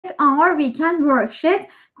our weekend worksheet.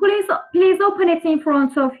 Please open it in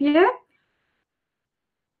front of you.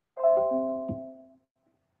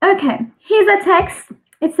 Okay, here's a text.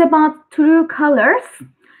 It's about true colors.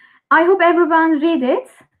 I hope everyone read it.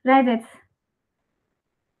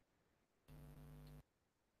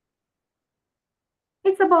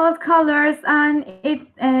 It's about colors, and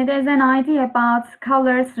there's an idea about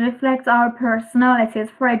colors reflect our personalities.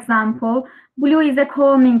 For example, blue is a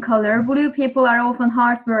calming color. Blue people are often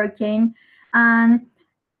hardworking and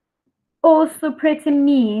also pretty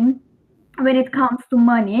mean when it comes to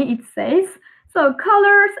money, it says. So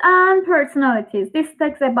colors and personalities. This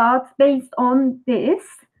text about based on this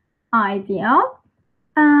idea.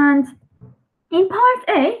 And in part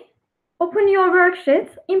A, open your worksheet.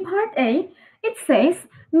 In part A, it says,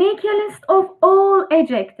 make a list of all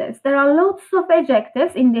adjectives. There are lots of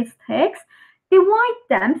adjectives in this text. Divide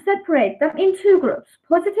them, separate them in two groups,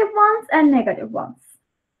 positive ones and negative ones.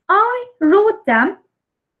 I wrote them,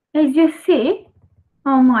 as you see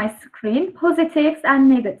on my screen, positives and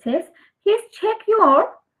negatives. Please check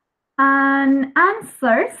your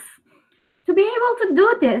answers. To be able to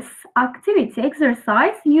do this activity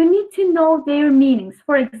exercise, you need to know their meanings.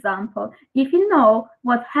 For example, if you know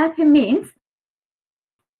what happy means,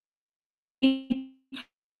 you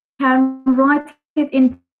can write it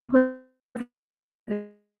in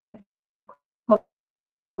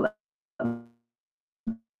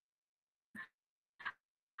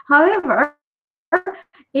however,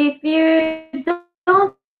 if you don't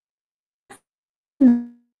know,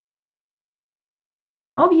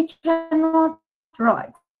 you cannot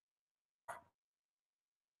write.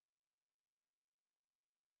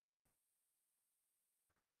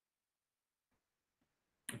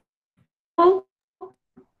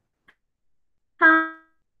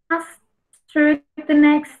 Pass through the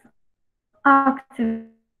next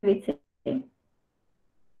activity.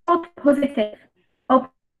 Positive,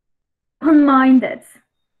 open-minded.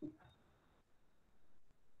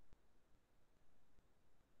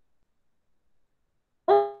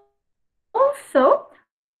 Also,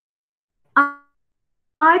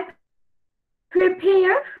 I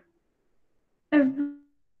prepare a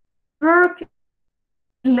work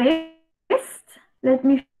list. Let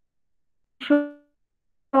me show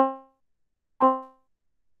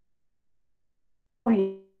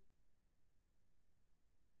you.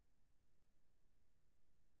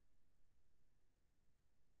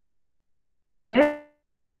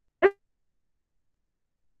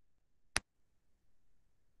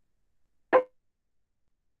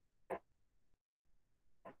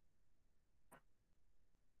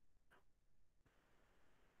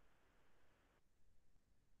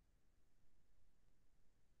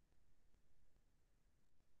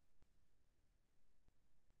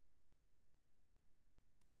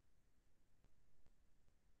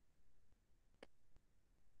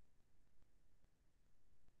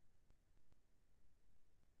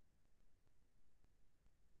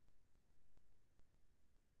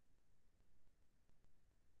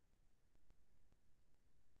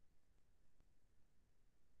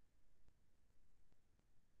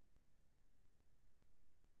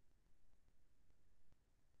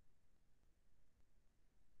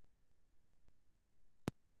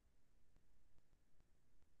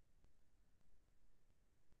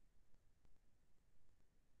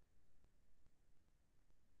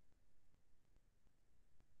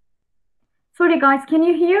 Sorry guys, can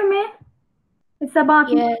you hear me? It's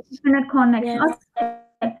about internet connection. Yes.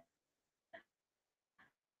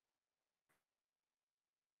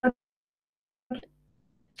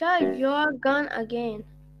 Okay. You are gone again.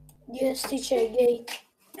 Yes, teacher, again.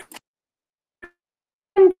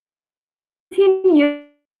 Continue.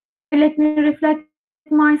 Let me reflect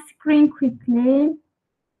my screen quickly.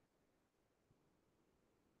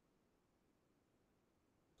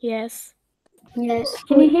 Yes. Yes.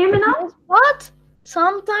 Can you hear me now? What?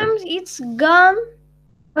 Sometimes it's gone.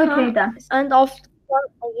 Okay then. And after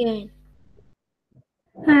again.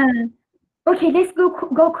 Okay, let's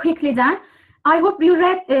go quickly then. I hope you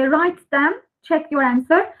write them. Check your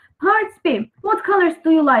answer. Part B. What colors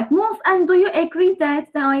do you like most, and do you agree that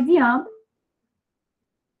the idea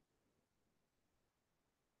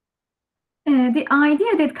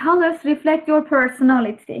that colors reflect your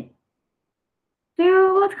personality?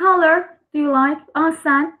 What color do you like?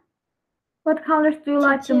 Ahsen, what colors do you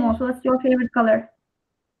like the most? What's your favorite color?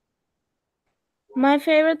 My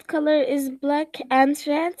favorite color is black and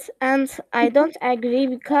red, and I don't agree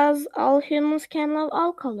because all humans can love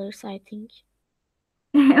all colors, I think.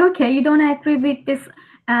 Okay, you don't agree with this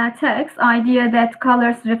text idea that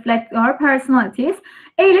colors reflect our personalities.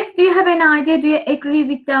 Elif, do you have an idea? Do you agree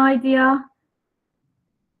with the idea?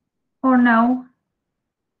 or no?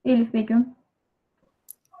 Elif Begüm.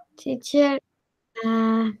 Teacher,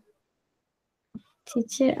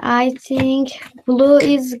 I think blue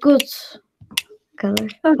is good color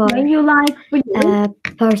Okay, you like blue. for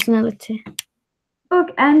personality.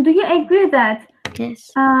 Okay, and do you agree that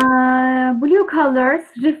Yes. blue colors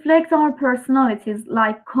reflect our personalities,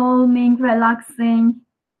 like calming, relaxing?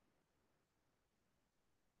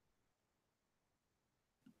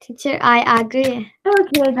 Teacher, I agree.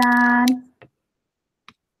 Okay, then.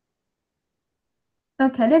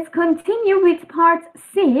 Okay, let's continue with part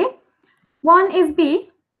C. 1 is B.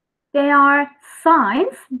 They are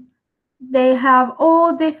signs. They have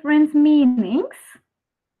all different meanings.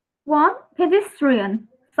 1, pedestrian,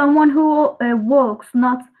 someone who walks,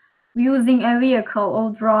 not using a vehicle or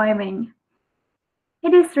driving.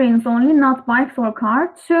 Pedestrians only, not bikes or cars.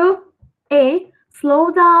 2, A, slow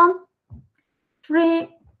down. 3,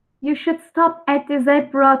 you should stop at the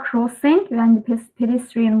zebra crossing when the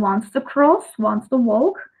pedestrian wants to cross, wants to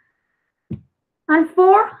walk. And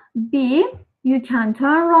 4, B, you can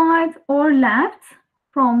turn right or left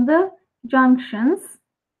from the junctions.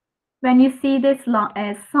 When you see this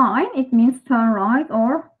sign, it means turn right,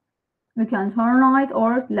 or you can turn right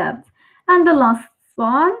or left. And the last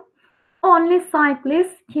one, only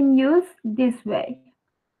cyclists can use this way.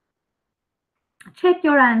 Check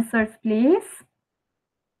your answers, please.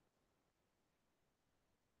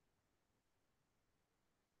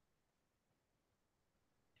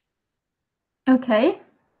 Okay.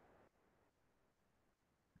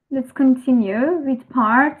 Let's continue with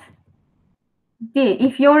part D,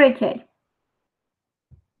 if you're okay.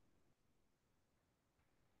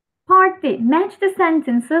 Part D, match the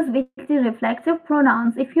sentences with the reflective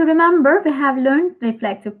pronouns. If you remember, we have learned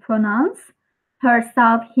reflective pronouns.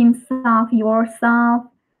 Herself, himself, yourself.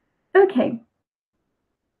 Okay.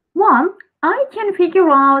 1, I can figure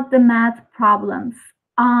out the math problems.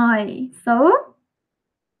 So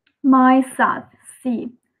myself, see.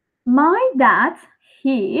 My dad,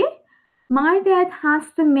 he. My dad has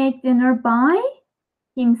to make dinner by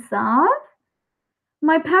himself.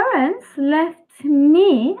 My parents left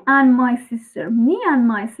me and my sister.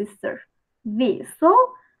 We.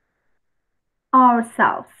 So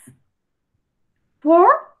ourselves. 4,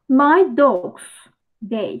 my dogs,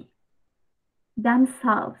 they.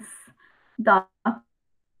 Themselves. Dug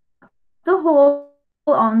the hole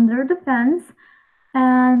under the fence.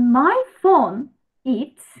 And my phone,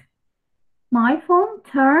 it. My phone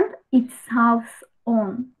turned itself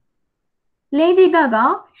on. Lady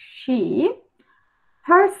Gaga, she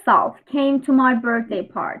herself came to my birthday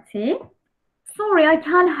party. Sorry, I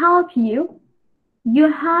can't help you.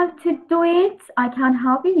 You have to do it. I can't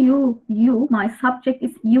help you. You, my subject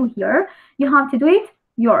is you here. You have to do it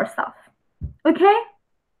yourself. Okay?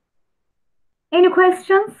 Any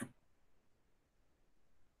questions?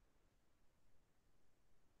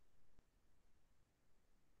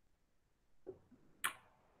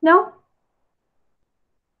 No?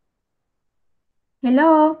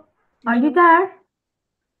 Hello? Are you there?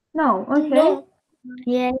 No, okay. No.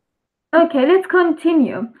 Yes. Okay, let's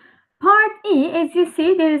continue. Part E, as you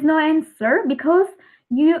see, there is no answer because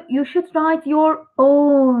you should write your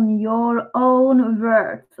own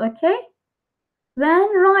words, okay? When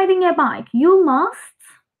riding a bike, you must.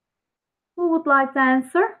 Who would like to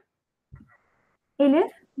answer? Elif?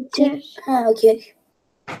 Teacher, Okay.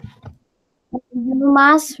 you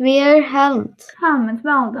must wear helmet. Helmet,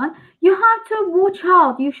 well done. You have to watch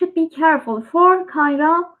out. You should be careful. For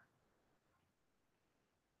Kyra,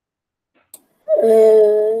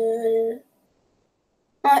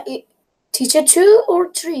 Teacher 2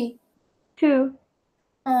 or 3? 2.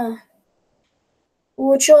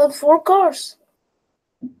 Watch out for cars.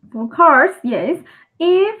 For cars, yes.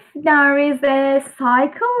 If there is a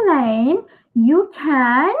cycle lane, you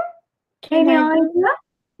can. Any idea?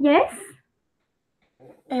 Yes.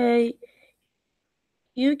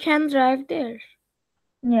 You can drive there.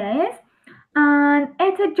 Yes. And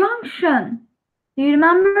at a junction, do you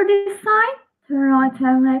remember this sign? Turn right,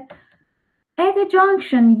 turn left. At a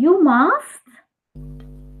junction, you must.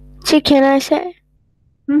 Can I say?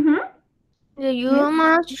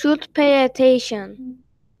 You should pay attention.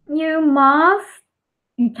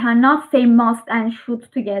 You cannot say must and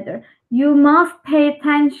should together. You must pay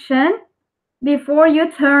attention before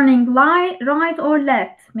you turning right or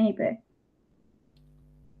left, maybe.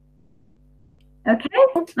 Okay,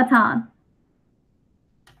 Matan?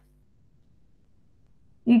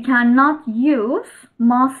 You cannot use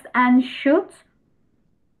must and should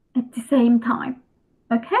at the same time.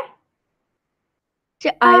 Okay?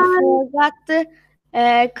 I forgot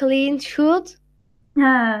the clean should.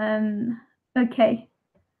 Okay.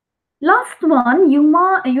 Last one, you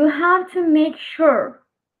have to make sure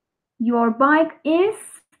your bike is.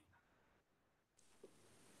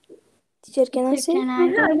 Teacher, can I say? Can I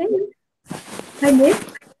go? Hadi.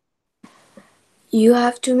 You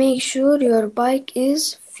have to make sure your bike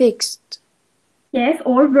is fixed. Yes,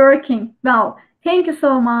 or working. Well, thank you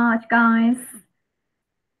so much, guys.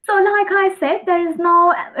 So, like I said, there is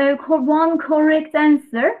no one correct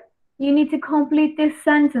answer. You need to complete these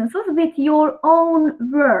sentences with your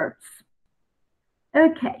own words.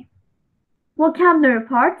 Okay. Vocabulary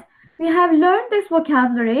part. We have learned these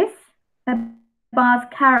vocabularies about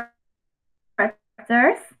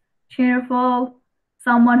characters, cheerful,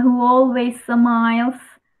 someone who always smiles,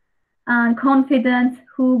 and confident,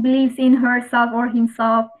 who believes in herself or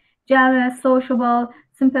himself, jealous, sociable,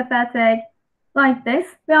 sympathetic, like this.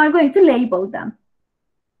 We are going to label them.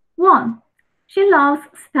 1. She loves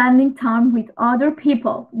spending time with other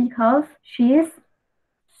people because she is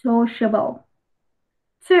sociable.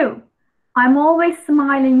 2. I'm always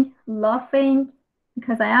smiling, laughing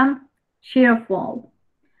because I am cheerful.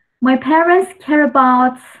 My parents care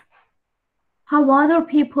about how other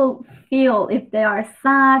people feel, if they are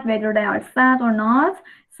sad, whether they are sad or not.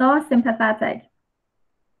 So sympathetic.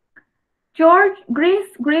 Gregory,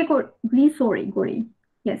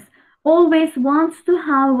 yes, always wants to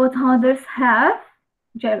have what others have,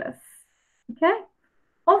 jealous. Okay?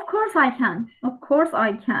 Of course I can. Of course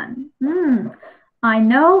I can. I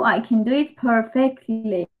know I can do it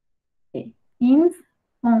perfectly. Means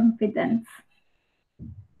confidence.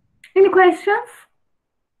 Any questions?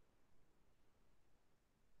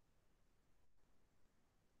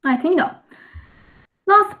 I think no.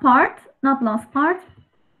 Last part, not last part.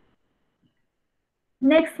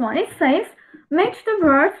 Next one, it says, match the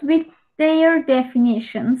words with their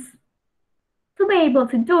definitions. To be able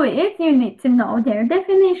to do it, you need to know their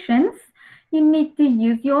definitions. You need to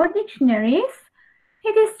use your dictionaries.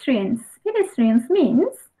 Pedestrians. Pedestrians means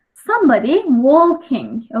somebody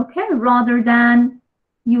walking, okay, rather than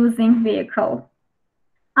using vehicle.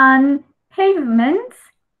 And pavement,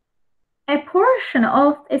 a portion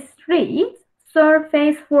of a street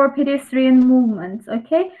surface for pedestrian movement,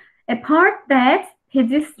 okay? A part that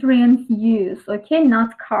pedestrians use, okay,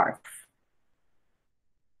 not cars.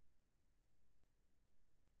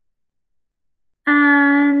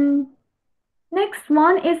 And next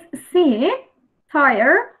one is C,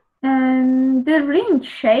 tire, and the ring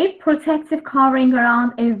shape protective covering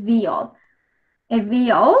around a wheel. A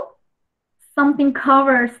wheel, something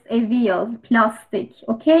covers a wheel, plastic,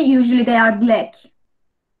 okay? Usually they are black.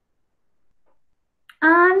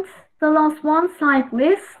 And the last one,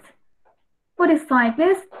 cyclist. What is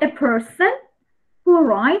cyclist? A person who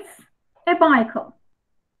rides a bicycle.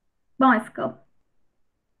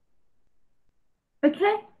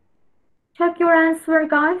 Okay? Check your answer,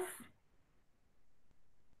 guys.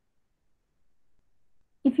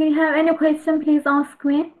 If you have any question, please ask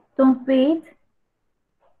me. Don't wait.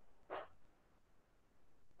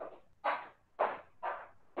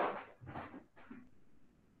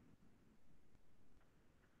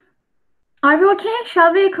 Are we okay?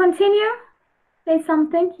 Shall we continue? Say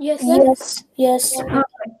something. Yes. Okay. Yes,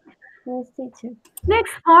 teacher.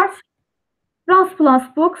 Next part. Plus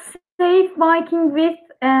book. Safe biking with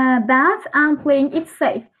that and playing it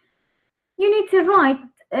safe. You need to write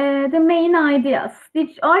the main ideas.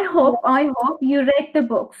 Which I hope you read the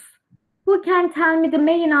books. Who can tell me the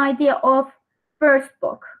main idea of first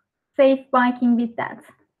book? Safe biking with that.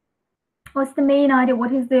 What's the main idea?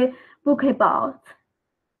 What is the book about?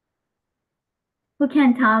 Who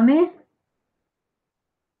can tell me?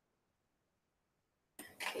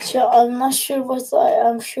 So I'm not sure, but I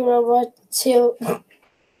am sure about two.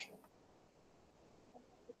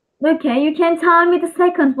 Okay, you can tell me the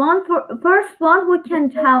second one. For first one, who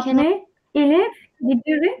can help Can I- me? Elif, did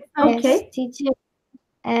you read? Okay. Yes, teacher.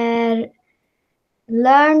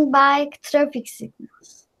 Learn bike traffic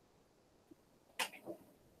signals.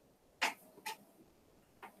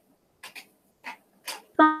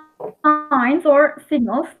 Signs or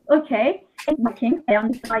signals. Okay. Working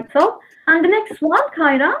on the title. And the next one,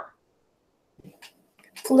 Kyra.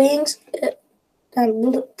 Playing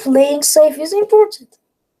playing safe is important.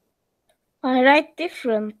 I write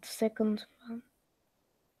different second one.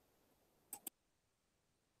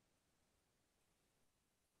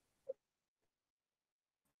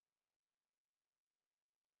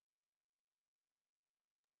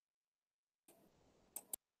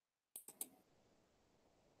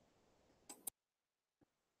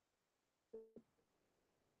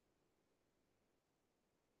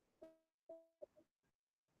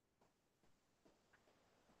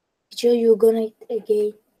 Teacher, you're gonna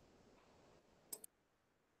again.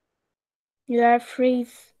 You are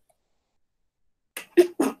freeze.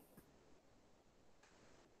 Okay,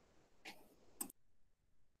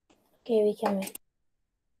 we can wait.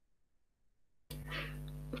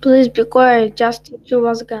 Please be quiet. Just teacher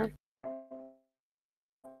was gone.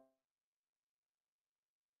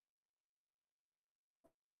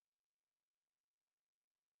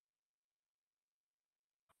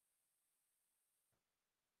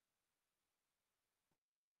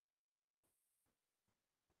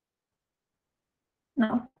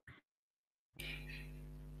 No.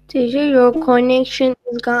 Teacher, your connection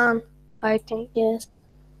is gone. I think. Yes.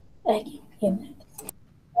 I can hear me.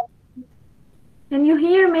 Can you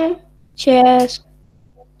hear me? Yes.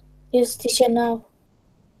 Yes, teacher now.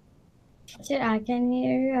 Teacher, I can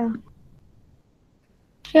hear you.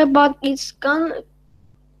 Yeah, but it's gone.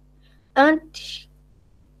 And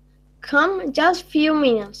come just few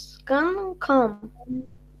minutes. Come.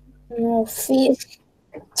 No, 2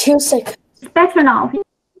 seconds. It's better now.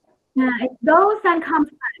 Yeah, it goes and comes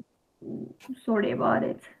back. Sorry about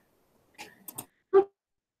it.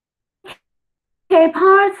 Okay,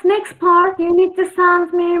 next part, you need to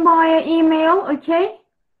send me via email, okay?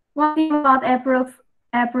 What do you about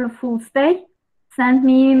April Fool's Day? Send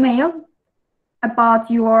me email about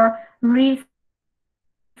your research.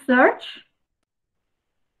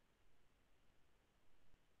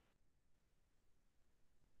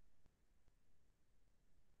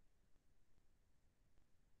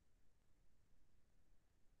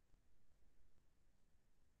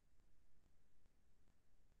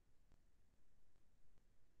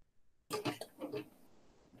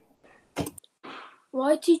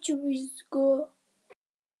 Why teacher we go?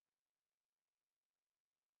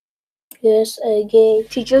 Yes, again.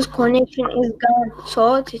 Teacher's connection is gone.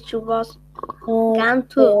 So teacher was gone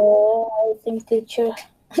too. I think teacher.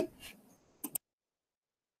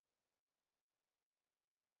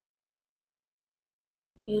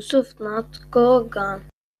 Yusuf not go gone.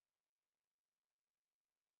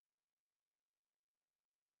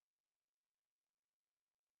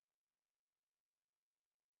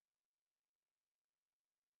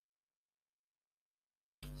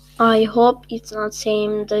 I hope it's not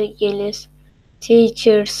same the Yeliz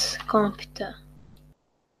teacher's computer.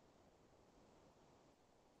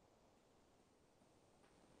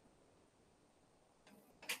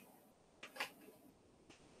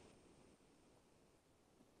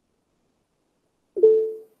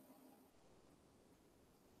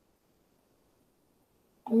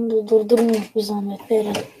 Onu da durdurmuyor bir zahmet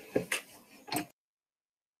verin.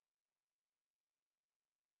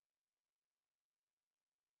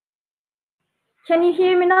 Can you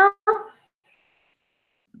hear me now?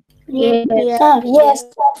 Yes. Yes.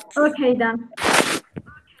 Okay then.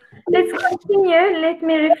 Let's continue. Let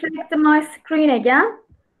me reflect my screen again.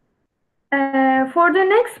 For the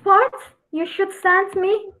next part, you should send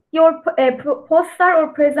me your poster or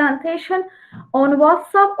presentation on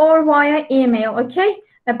WhatsApp or via email, okay?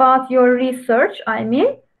 About your research, I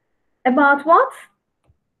mean. About what?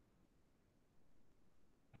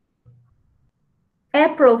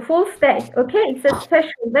 April Fool's Day, okay? It's a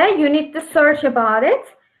special day. You need to search about it.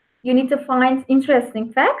 You need to find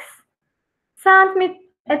interesting facts. Send me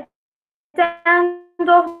at the end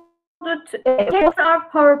of our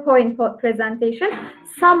PowerPoint presentation.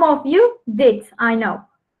 Some of you did, I know.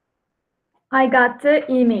 I got the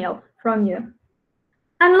email from you.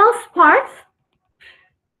 And last part,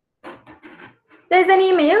 there's an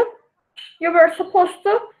email. You were supposed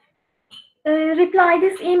to reply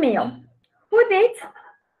this email. Who did?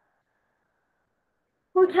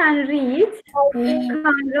 Who can read?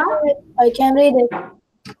 Kyra? I can read it.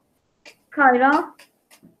 Kyra?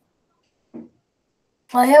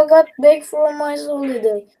 I have got back from my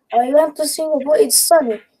holiday. I went to Singapore. It's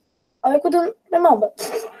sunny. I couldn't remember.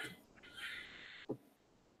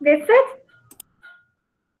 That's it?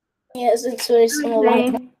 Yes, it's very small.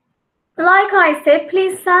 Okay. Like I said,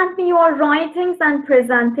 please send me your writings and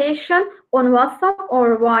presentation on WhatsApp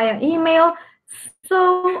or via email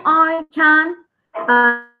so I can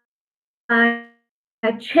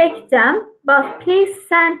check them, but please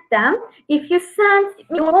send them. If you send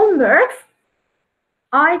me homeworks,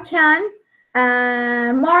 I can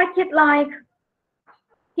mark it like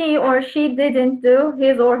he or she didn't do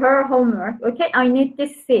his or her homework. Okay, I need to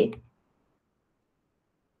see.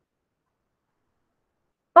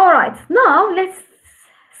 All right, now let's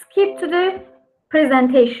skip to the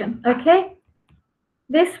presentation. Okay,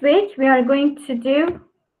 this week we are going to do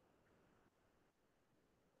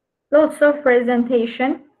lots of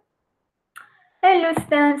presentation. Hello,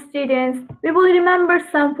 students. We will remember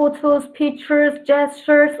some photos, pictures,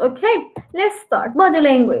 gestures. Okay, let's start. Body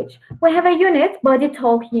language. We have a unit, body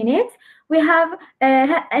talk unit. we have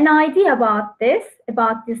an idea about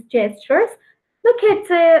these gestures. Look at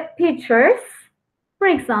the pictures. For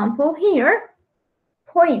example, here,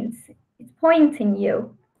 points. It's pointing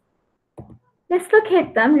you. Let's look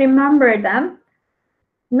at them, remember them.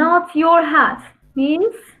 Nod your head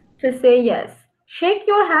means to say yes. Shake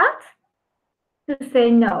your head to say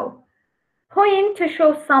no. Point to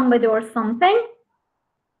show somebody or something.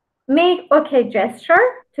 Make okay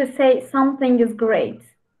gesture to say something is great.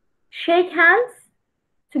 Shake hands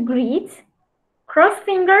to greet. Cross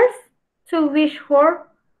fingers to wish for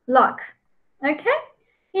luck. Okay?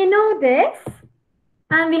 You know this.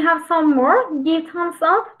 And we have some more. Give thumbs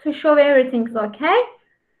up to show everything's okay.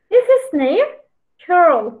 This is sneer.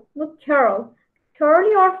 Curl. Look, curl. Curl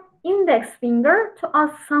your index finger to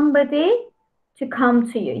ask somebody to come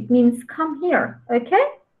to you. It means come here. Okay?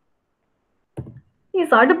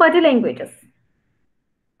 These are the body languages.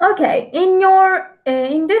 Okay, in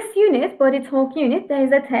this unit, body talk unit, there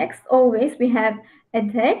is a text. Always we have a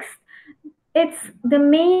text. It's the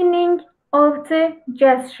meaning of the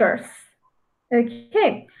gestures.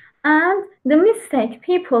 Okay, and the mistake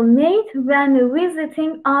people made when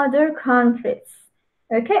visiting other countries.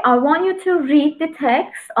 Okay, I want you to read the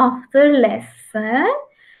text after lesson.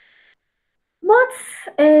 Let's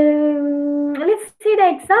see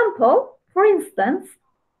the example. For instance,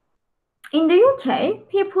 in the UK,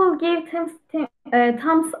 people give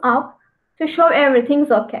thumbs up to show everything's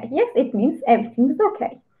okay. Yes, it means everything's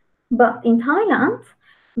okay. But in Thailand,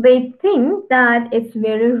 they think that it's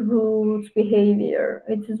very rude behavior.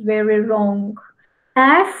 It is very wrong.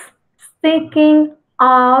 As sticking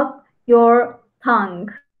out your tongue.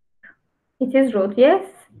 It is rude, yes?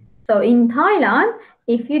 So in Thailand,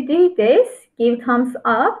 if you do this, give thumbs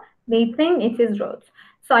up, they think it is rude.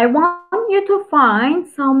 So I want you to find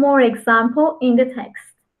some more example in the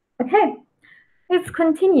text. Okay, let's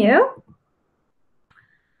continue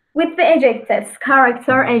with the adjectives,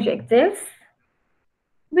 character adjectives.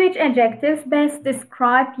 Which adjectives best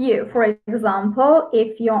describe you? For example,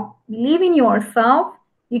 if you believe in yourself,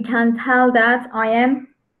 you can tell that I am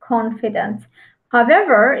confident.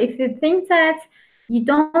 However, if you think that you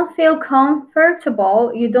don't feel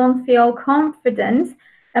comfortable, you don't feel confident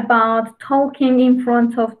about talking in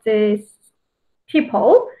front of the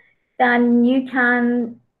people, then we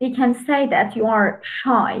can say that you are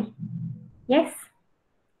shy. Yes?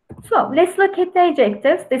 So let's look at the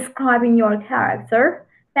adjectives describing your character.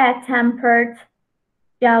 Bad-tempered,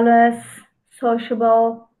 jealous,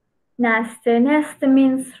 sociable, nasty. Nasty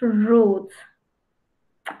means rude.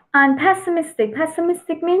 And pessimistic.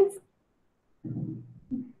 Pessimistic means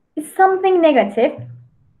it's something negative.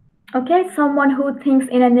 Okay, someone who thinks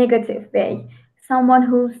in a negative way. Someone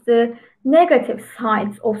who's the negative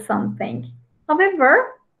sides of something.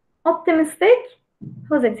 However, optimistic,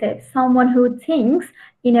 positive. Someone who thinks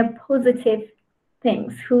in a positive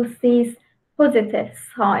things, who sees positive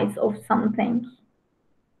sides of something.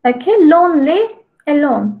 Okay, lonely,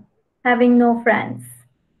 alone, having no friends.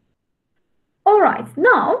 All right,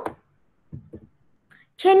 now,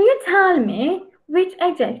 can you tell me which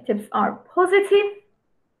adjectives are positive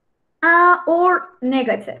or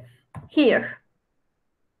negative here?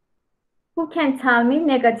 Who can tell me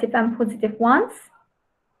negative and positive ones?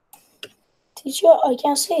 Teacher, I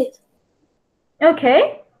can see it.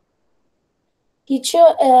 Okay.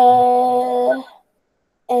 Teacher,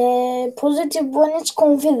 positive one is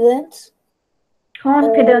confident.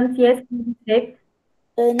 Confident, yes, positive.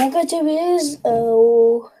 Negative is, I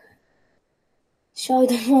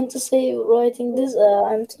don't want to say writing this,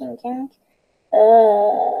 I'm thinking.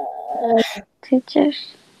 Teacher.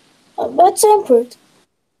 Bad-tempered.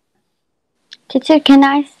 Teacher, can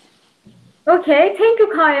I? Okay, thank you,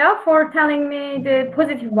 Kaya, for telling me the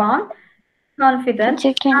positive one. Confident.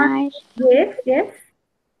 Teacher, can I? Yes, yes.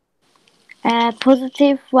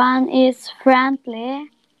 Positive one is friendly.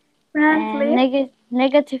 Friendly.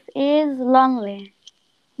 Negative is lonely.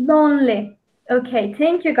 Lonely. Okay,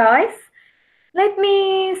 thank you, guys. Let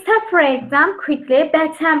me separate them quickly.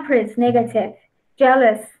 Bad-tempered, negative.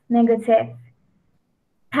 Jealous, negative.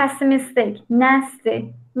 Pessimistic,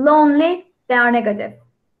 nasty. Lonely, they are negative.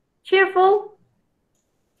 Cheerful,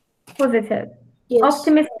 positive. Yes.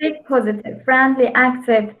 Optimistic, positive. Friendly,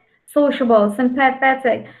 active, sociable,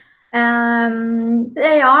 sympathetic.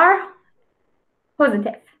 They are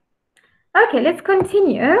positive. Okay, let's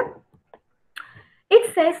continue.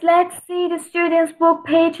 It says, let's see the student's book,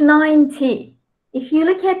 page 90. If you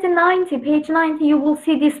look at the page 90, you will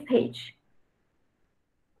see this page.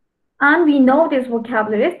 And we know these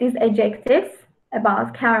vocabularies, these adjectives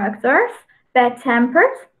about characters: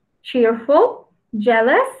 bad-tempered, cheerful,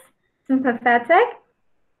 jealous, sympathetic,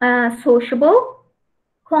 sociable,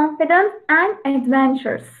 confident, and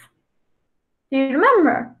adventurous. Do you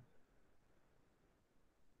remember?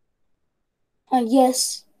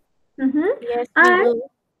 Yes. Yes, we do.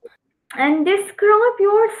 And describe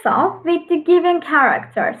yourself with the given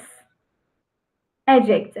characters.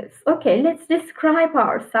 Adjectives. Okay, let's describe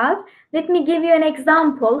ourselves. Let me give you an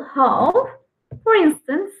example how, for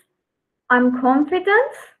instance, I'm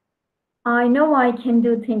confident. I know I can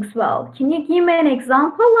do things well. Can you give me an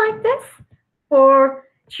example like this? For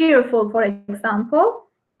cheerful, for example,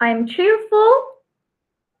 I'm cheerful.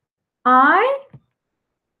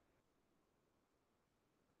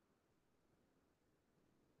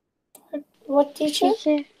 What, teacher?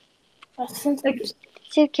 Teacher, Okay.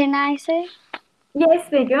 teacher, can I say? Yes,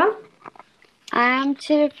 Begum. I am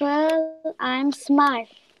cheerful. I'm smart.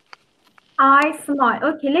 I smile.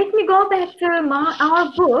 Okay, let me go back to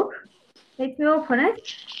our book. Let me open it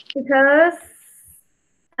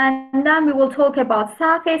and then we will talk about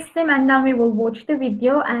self-esteem, and then we will watch the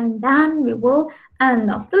video, and then we will end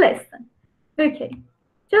up the lesson. Okay,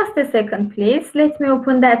 just a second, please. Let me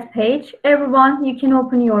open that page. Everyone, you can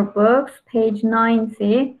open your books, page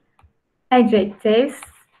 90, adjectives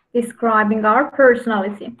describing our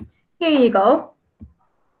personality. Here you go.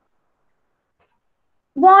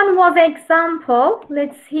 One was example.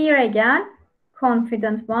 Let's hear again.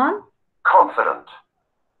 Confident one. Confident.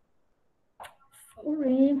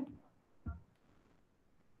 Sorry.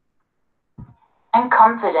 I'm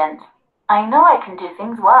confident. I know I can do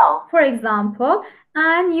things well. For example,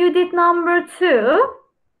 and you did number 2.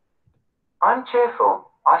 I'm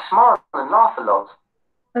cheerful. I smile and laugh a lot.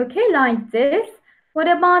 Okay, like this. What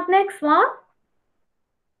about next one?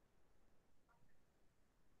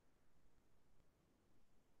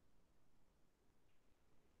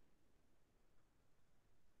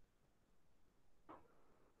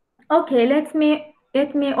 Okay, let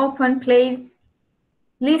me open play.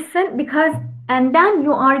 Listen, because and then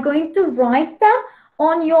you are going to write them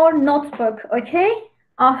on your notebook, okay?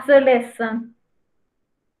 After lesson.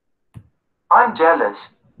 I'm jealous.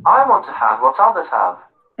 I want to have what others have.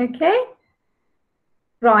 Okay?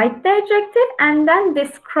 Write the adjective and then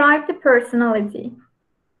describe the personality.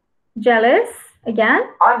 Jealous, again.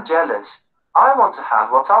 I'm jealous. I want to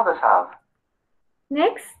have what others have.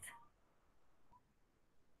 Next.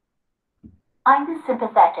 I'm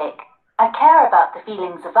sympathetic. I care about the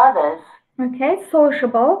feelings of others. Okay,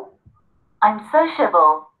 sociable. I'm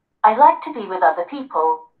sociable. I like to be with other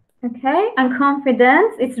people. Okay, and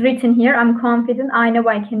confident. It's written here. I'm confident. I know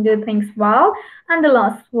I can do things well. And the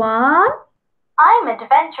last one. I'm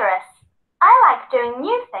adventurous. I like doing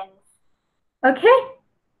new things. Okay.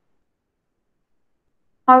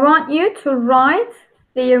 I want you to write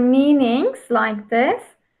their meanings like this.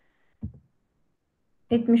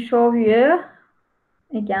 Let me show you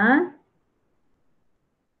again.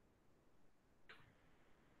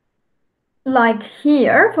 Like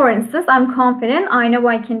here, for instance, I'm confident. I know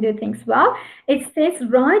I can do things well. It says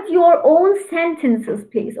write your own sentences,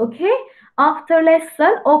 please. Okay? After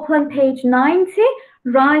lesson, open page 90.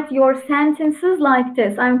 Write your sentences like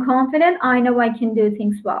this. I'm confident. I know I can do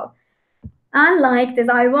things well. And like this,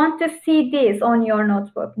 I want to see this on your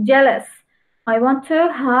notebook. Jealous. I want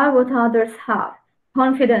to have what others have.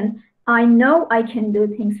 Confident. I know I can do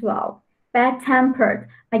things well. Bad-tempered.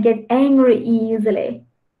 I get angry easily.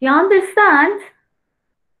 You understand?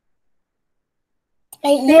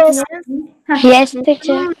 Yes. Yes,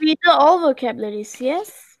 teacher. Read the all vocabularies,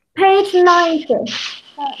 yes? Page 90.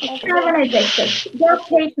 7 adjectives. Just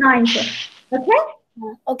page 90. Okay?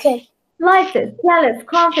 Okay. Like this. Jealous,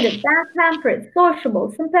 confident, bad-tempered,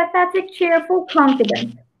 sociable, sympathetic, cheerful,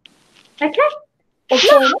 confident. Okay?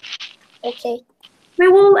 Okay. Okay. We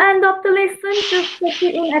will end up the lesson just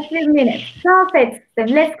 30 in a few minutes. Self-esteem.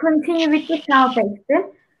 Let's continue with the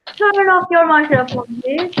self-esteem. Turn off your microphone,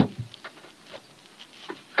 please.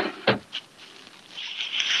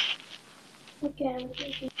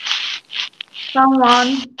 Okay.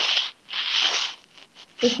 Someone.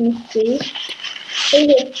 Let me see.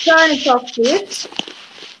 Yes, turn it off, please.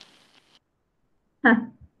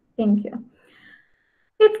 Thank you.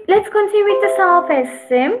 Let's continue with the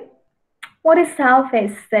self-esteem. What is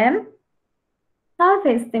self-esteem?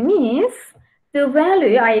 Self-esteem is the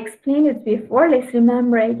value, I explained it before, let's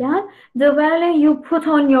remember again, the value you put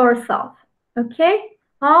on yourself, okay?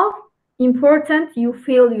 How important you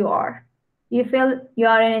feel you are. You feel you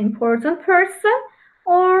are an important person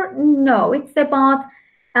or no? It's about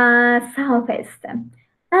self-esteem.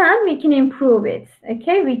 And we can improve it,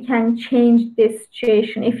 okay? We can change this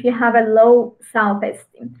situation if you have a low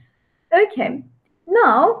self-esteem. Okay,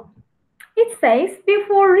 now It says,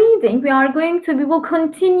 before reading, we will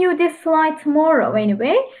continue this slide tomorrow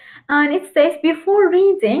anyway. And it says, before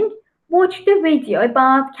reading, watch the video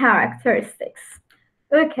about characteristics.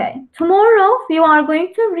 Okay, tomorrow you are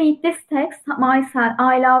going to read this text, myself,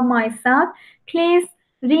 I love myself. Please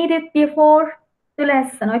read it before the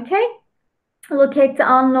lesson, okay? Look at the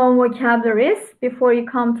unknown vocabularies before you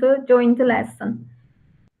come to join the lesson.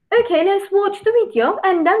 Okay, let's watch the video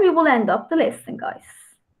and then we will end up the lesson, guys.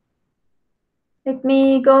 Let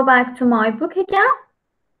me go back to my book again.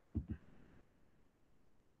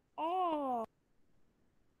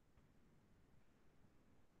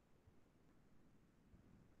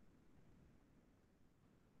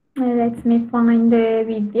 Let me find the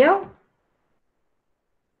video.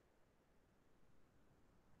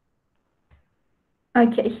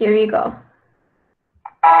 Okay, here we go.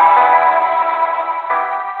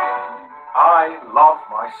 I love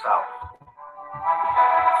myself.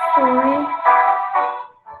 Sorry.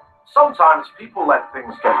 Sometimes people let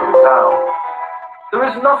things get them down. There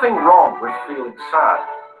is nothing wrong with feeling sad.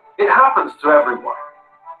 It happens to everyone.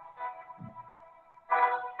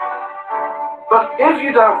 But if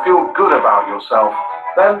you don't feel good about yourself,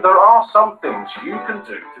 then there are some things you can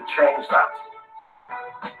do to change that.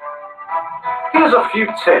 Here's a few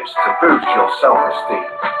tips to boost your self-esteem.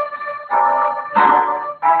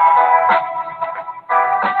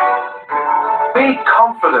 Be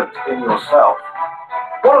confident in yourself.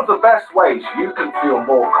 One of the best ways you can feel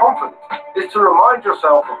more confident is to remind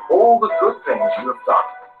yourself of all the good things you have done.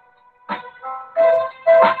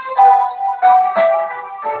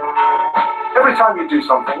 Every time you do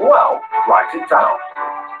something well, write it down.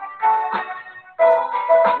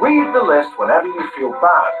 Read the list whenever you feel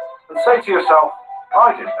bad and say to yourself,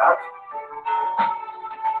 I did that.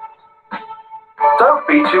 Don't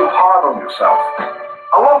be too hard on yourself.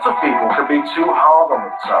 A lot of people can be too hard on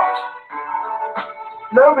themselves.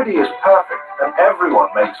 Nobody is perfect and everyone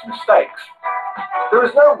makes mistakes. There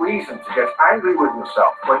is no reason to get angry with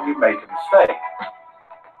yourself when you make a mistake.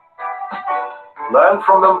 Learn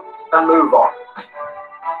from them and move on.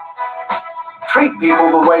 Treat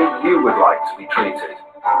people the way you would like to be treated.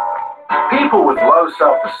 People with low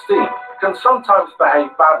self-esteem can sometimes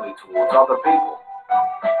behave badly towards other people.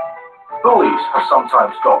 Bullies have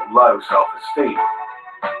sometimes got low self-esteem.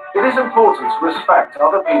 It is important to respect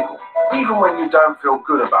other people, even when you don't feel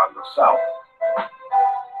good about yourself.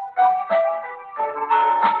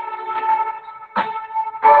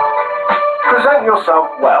 Present yourself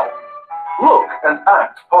well. Look and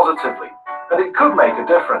act positively, and it could make a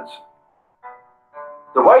difference.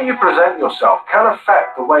 The way you present yourself can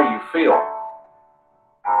affect the way you feel.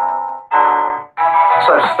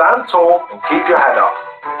 So stand tall and keep your head up.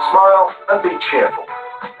 Smile and be cheerful.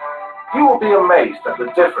 You will be amazed at the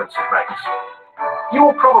difference it makes. You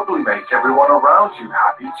will probably make everyone around you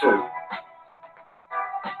happy too.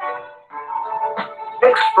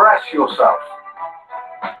 Express yourself.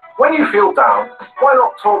 When you feel down, why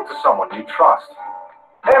not talk to someone you trust?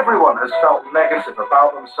 Everyone has felt negative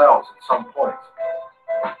about themselves at some point.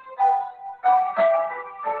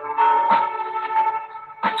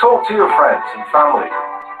 Talk to your friends and family.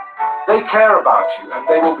 They care about you and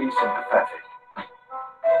they will be sympathetic.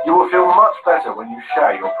 You will feel much better when you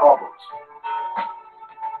share your problems.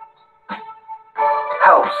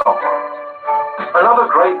 Help someone. Another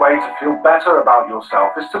great way to feel better about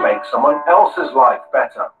yourself is to make someone else's life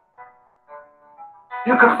better.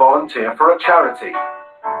 You could volunteer for a charity.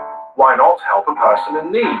 Why not help a person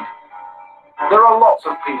in need? There are lots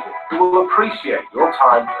of people who will appreciate your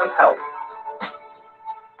time and help.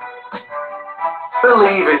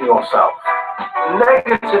 Believe in yourself.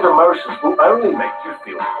 Negative emotions will only make you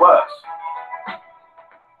feel worse.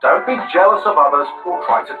 Don't be jealous of others or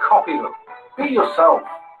try to copy them. Be yourself.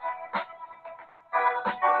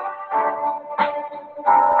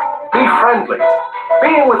 Be friendly.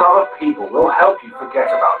 Being with other people will help you forget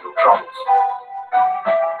about your troubles.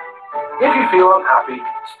 If you feel unhappy,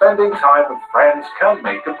 spending time with friends can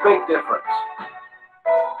make a big difference.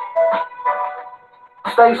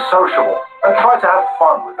 Stay sociable and try to have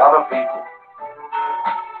fun with other people.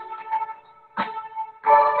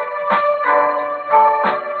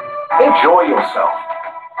 Enjoy yourself.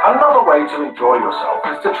 Another way to enjoy yourself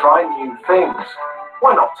is to try new things.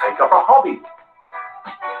 Why not take up a hobby?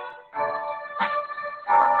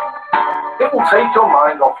 It will take your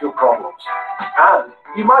mind off your problems, and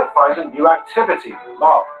you might find a new activity you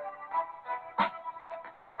love.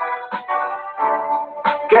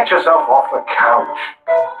 Get yourself off the couch.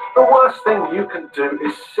 The worst thing you can do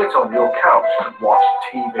is sit on your couch and watch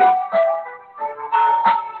TV.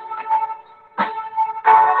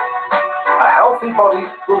 A healthy body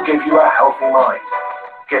will give you a healthy mind.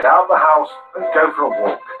 Get out of the house and go for a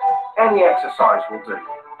walk. Any exercise will do.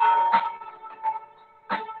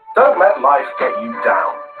 Don't let life get you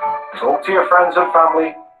down. Talk to your friends and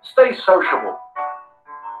family, stay sociable,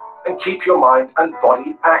 and keep your mind and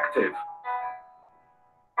body active.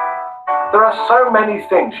 There are so many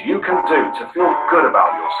things you can do to feel good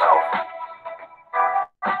about yourself.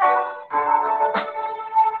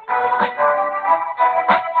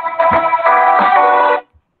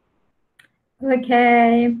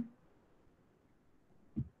 Okay.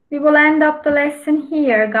 We will end up the lesson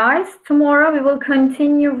here, guys. Tomorrow we will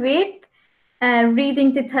continue with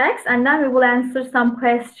reading the text and then we will answer some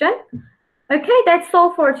questions. Okay, that's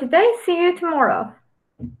all for today. See you tomorrow.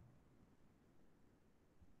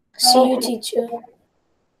 See you, teacher.